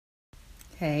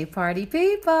Hey party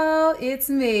people, it's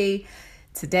me.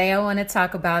 Today I want to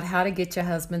talk about how to get your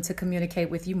husband to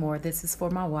communicate with you more. This is for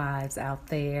my wives out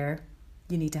there.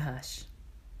 You need to hush.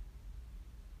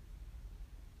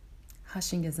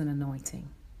 Hushing is an anointing.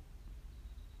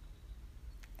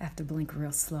 I have to blink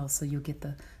real slow so you'll get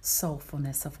the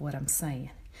soulfulness of what I'm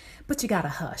saying. But you gotta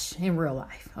hush in real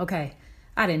life, okay?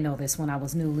 I didn't know this when I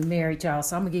was newly married, y'all,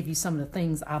 so I'm gonna give you some of the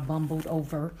things I bumbled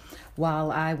over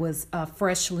while I was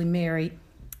freshly married.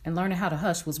 And learning how to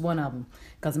hush was one of them.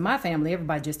 Because in my family,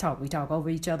 everybody just talk. We talk over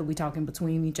each other. We talk in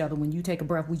between each other. When you take a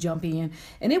breath, we jump in.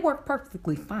 And it worked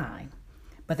perfectly fine.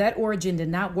 But that origin did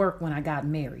not work when I got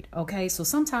married, okay? So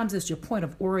sometimes it's your point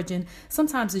of origin.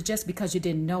 Sometimes it's just because you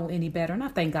didn't know any better. And I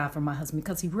thank God for my husband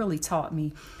because he really taught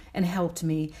me and helped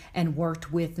me and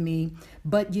worked with me.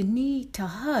 But you need to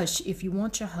hush if you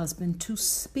want your husband to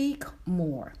speak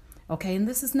more. Okay, and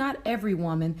this is not every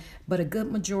woman, but a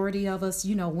good majority of us,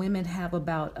 women have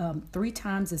about 3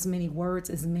 times as many words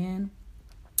as men.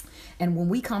 And when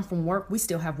we come from work, we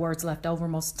still have words left over.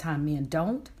 Most of the time, men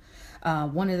don't.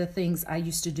 One of the things I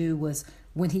used to do was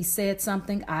when he said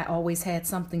something, I always had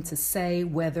something to say,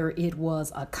 whether it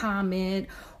was a comment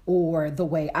or the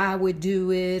way I would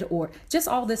do it or just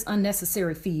all this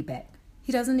unnecessary feedback.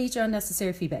 He doesn't need your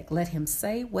unnecessary feedback. Let him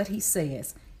say what he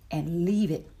says and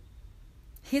leave it.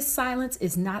 His silence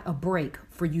is not a break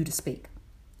for you to speak.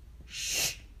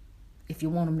 Shh. If you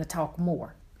want him to talk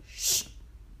more. Shh.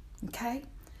 Okay?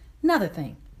 Another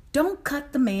thing. Don't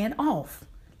cut the man off.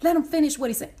 Let him finish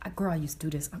what he said. Girl, I used to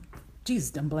do this.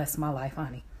 Jesus done blessed my life,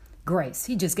 honey. Grace.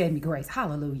 He just gave me grace.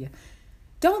 Hallelujah.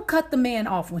 Don't cut the man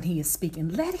off when he is speaking.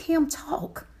 Let him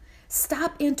talk.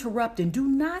 Stop interrupting. Do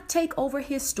not take over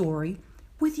his story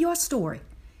with your story.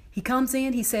 He comes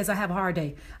in, he says, I have a hard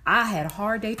day. I had a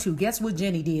hard day too. Guess what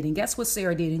Jenny did? And guess what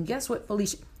Sarah did? And guess what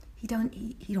Felicia? He don't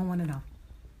want to know.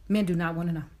 Men do not want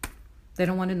to know. They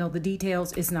don't want to know the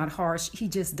details. It's not harsh. He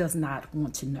just does not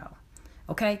want to know.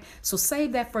 Okay? So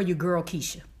save that for your girl,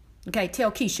 Keisha. Okay?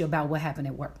 Tell Keisha about what happened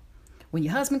at work. When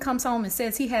your husband comes home and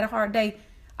says he had a hard day,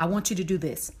 I want you to do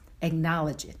this.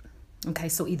 Acknowledge it. Okay?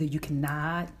 So either you can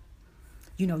nod,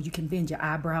 you can bend your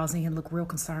eyebrows in and look real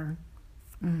concerned.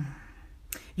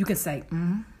 You can say,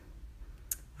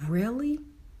 really?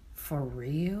 For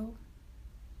real?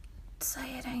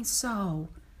 Say it ain't so.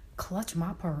 Clutch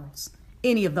my pearls.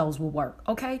 Any of those will work,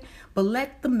 okay? But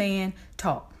let the man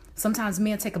talk. Sometimes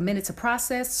men take a minute to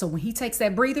process, so when he takes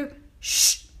that breather,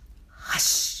 shh,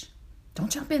 hush.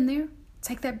 Don't jump in there.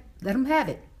 Take that, let him have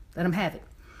it. Let him have it.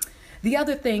 The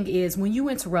other thing is when you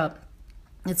interrupt,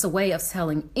 it's a way of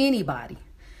telling anybody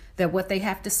that what they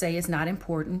have to say is not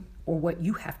important, or what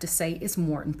you have to say is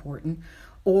more important,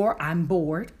 or I'm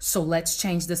bored, so let's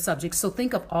change the subject. So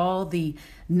think of all the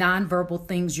nonverbal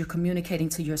things you're communicating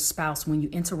to your spouse when you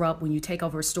interrupt, when you take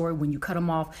over a story, when you cut him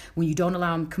off, when you don't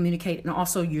allow him to communicate, and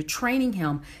also you're training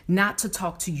him not to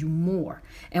talk to you more.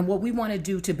 And what we want to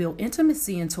do to build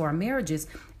intimacy into our marriages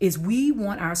is we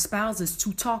want our spouses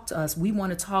to talk to us. We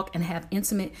want to talk and have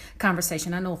intimate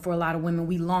conversation. I know for a lot of women,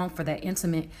 we long for that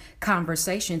intimate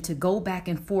conversation to go back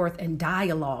and forth and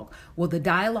dialogue. Well, the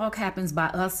dialogue happens by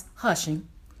us hushing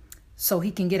so he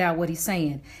can get out what he's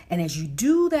saying. And as you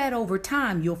do that over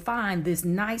time, you'll find this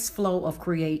nice flow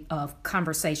of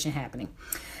conversation happening.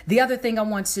 The other thing I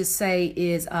want to say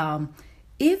is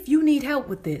if you need help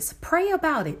with this, pray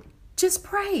about it. Just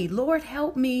pray, Lord,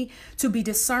 help me to be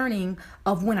discerning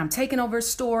of when I'm taking over a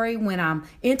story, when I'm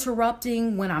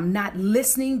interrupting, when I'm not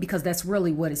listening, because that's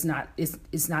really what it's not.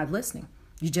 It's not listening.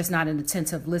 You're just not an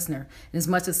attentive listener. And as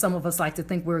much as some of us like to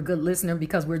think we're a good listener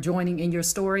because we're joining in your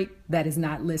story, that is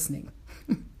not listening.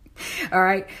 All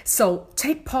right. So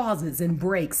take pauses and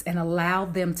breaks and allow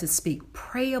them to speak.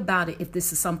 Pray about it if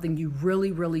this is something you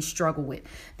really, really struggle with.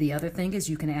 The other thing is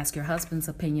you can ask your husband's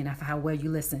opinion of how well you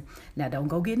listen. Now, don't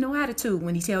go get no attitude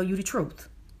when he tell you the truth.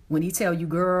 When he tell you,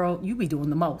 girl, you be doing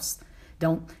the most.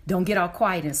 Don't get all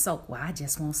quiet and sulk. Well, I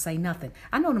just won't say nothing.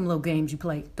 I know them little games you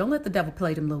play. Don't let the devil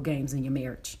play them little games in your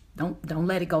marriage. Don't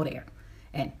let it go there.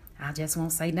 And I just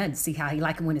won't say nothing. See how he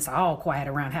like it when it's all quiet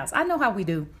around the house. I know how we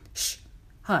do. Shh.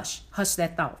 Hush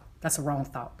that thought. That's a wrong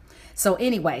thought. So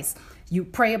anyways, you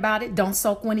pray about it. Don't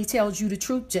sulk when he tells you the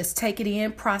truth. Just take it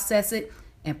in, process it,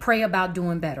 and pray about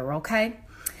doing better, okay?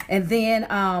 And then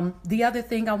the other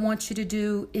thing I want you to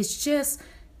do is just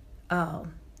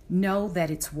know that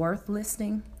it's worth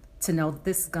listening, to know that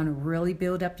this is going to really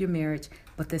build up your marriage.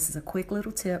 But this is a quick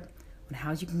little tip on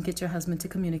how you can get your husband to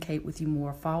communicate with you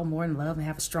more, fall more in love, and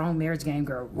have a strong marriage game,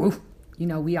 girl. Woo.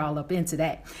 We all up into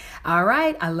that. All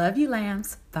right. I love you,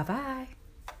 lambs. Bye-bye.